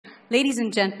Ladies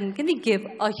and gentlemen, can we give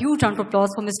a huge round of applause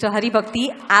for Mr. Haribhakti,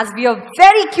 as we are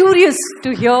very curious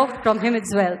to hear from him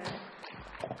as well.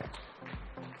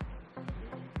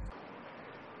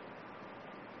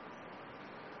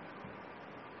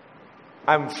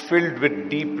 I'm filled with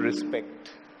deep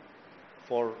respect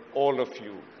for all of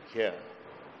you here.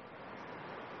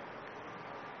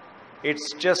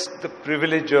 It's just the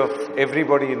privilege of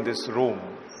everybody in this room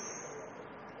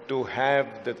to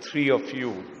have the three of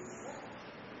you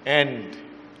and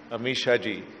Amisha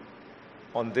ji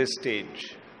on this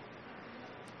stage.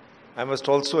 I must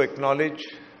also acknowledge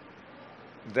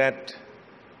that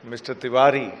Mr.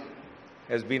 Tiwari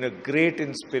has been a great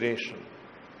inspiration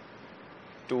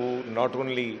to not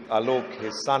only Alok,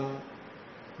 his son,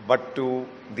 but to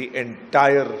the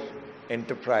entire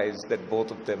enterprise that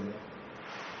both of them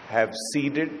have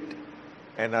seeded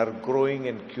and are growing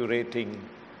and curating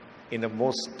in a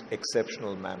most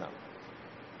exceptional manner.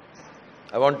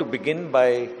 I want to begin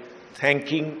by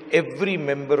thanking every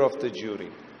member of the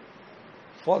jury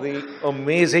for the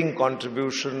amazing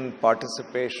contribution,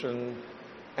 participation,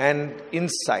 and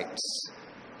insights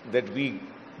that we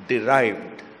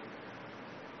derived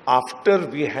after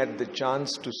we had the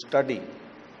chance to study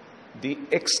the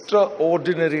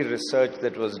extraordinary research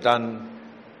that was done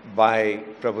by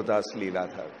Prabhudas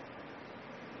Leeladhar.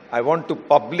 I want to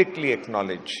publicly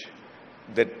acknowledge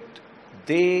that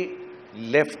they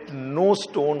left no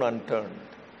stone unturned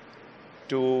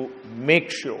to make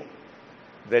sure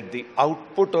that the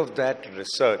output of that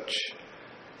research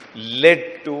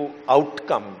led to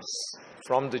outcomes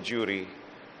from the jury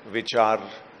which are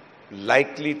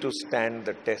likely to stand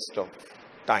the test of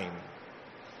time.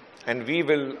 And we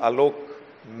will, Alok,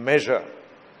 measure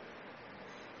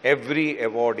every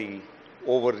awardee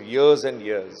over years and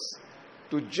years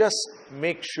to just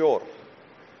make sure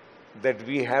that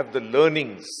we have the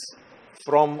learnings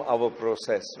from our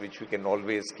process, which we can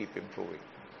always keep improving.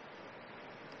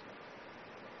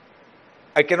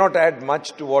 I cannot add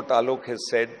much to what Alok has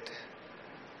said,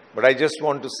 but I just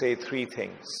want to say three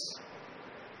things.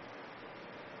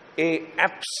 An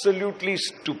absolutely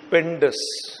stupendous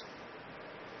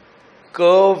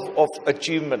curve of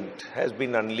achievement has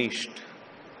been unleashed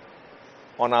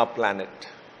on our planet.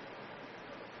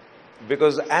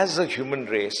 Because as a human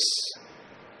race,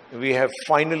 we have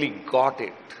finally got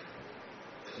it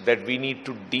that we need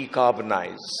to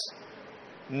decarbonize,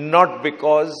 not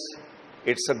because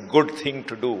it's a good thing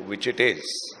to do, which it is,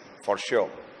 for sure,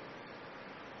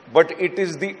 but it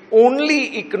is the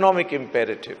only economic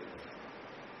imperative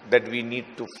that we need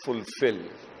to fulfill,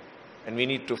 and we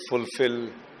need to fulfill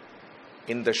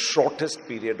in the shortest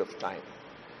period of time.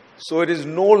 So it is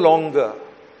no longer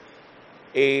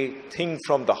a thing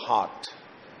from the heart.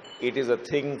 It is a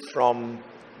thing from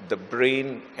the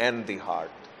brain and the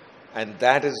heart. And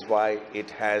that is why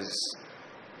it has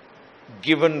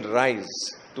given rise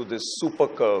to this super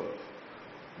curve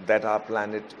that our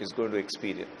planet is going to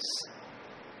experience.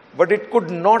 But it could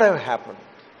not have happened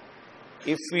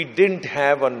if we didn't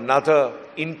have another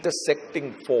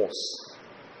intersecting force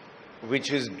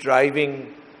which is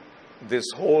driving this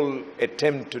whole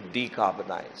attempt to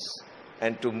decarbonize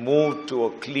and to move to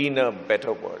a cleaner,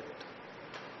 better world.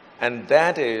 And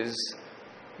that is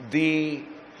the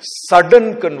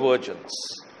sudden convergence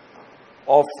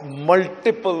of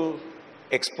multiple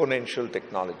exponential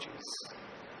technologies,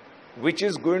 which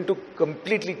is going to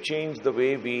completely change the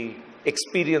way we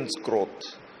experience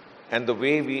growth and the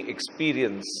way we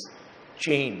experience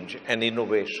change and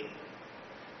innovation.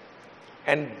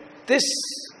 And this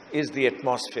is the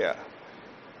atmosphere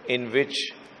in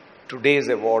which today's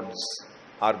awards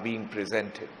are being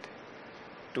presented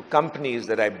to companies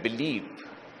that I believe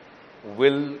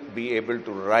will be able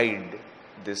to ride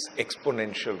this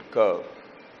exponential curve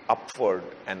upward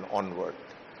and onward.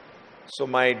 So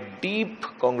my deep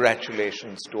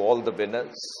congratulations to all the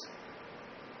winners.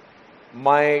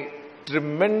 My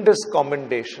tremendous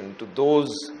commendation to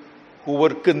those who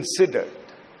were considered.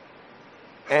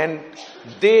 And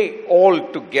they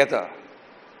all together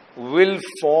will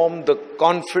form the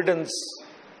confidence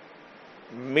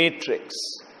matrix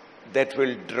that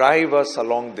will drive us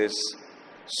along this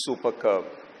super curve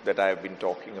that I have been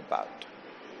talking about.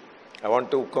 I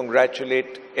want to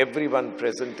congratulate everyone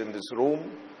present in this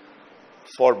room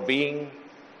for being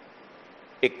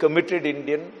a committed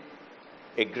Indian,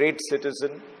 a great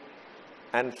citizen,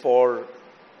 and for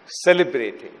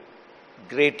celebrating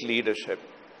great leadership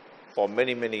for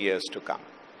many, many years to come.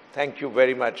 Thank you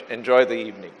very much. Enjoy the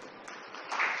evening.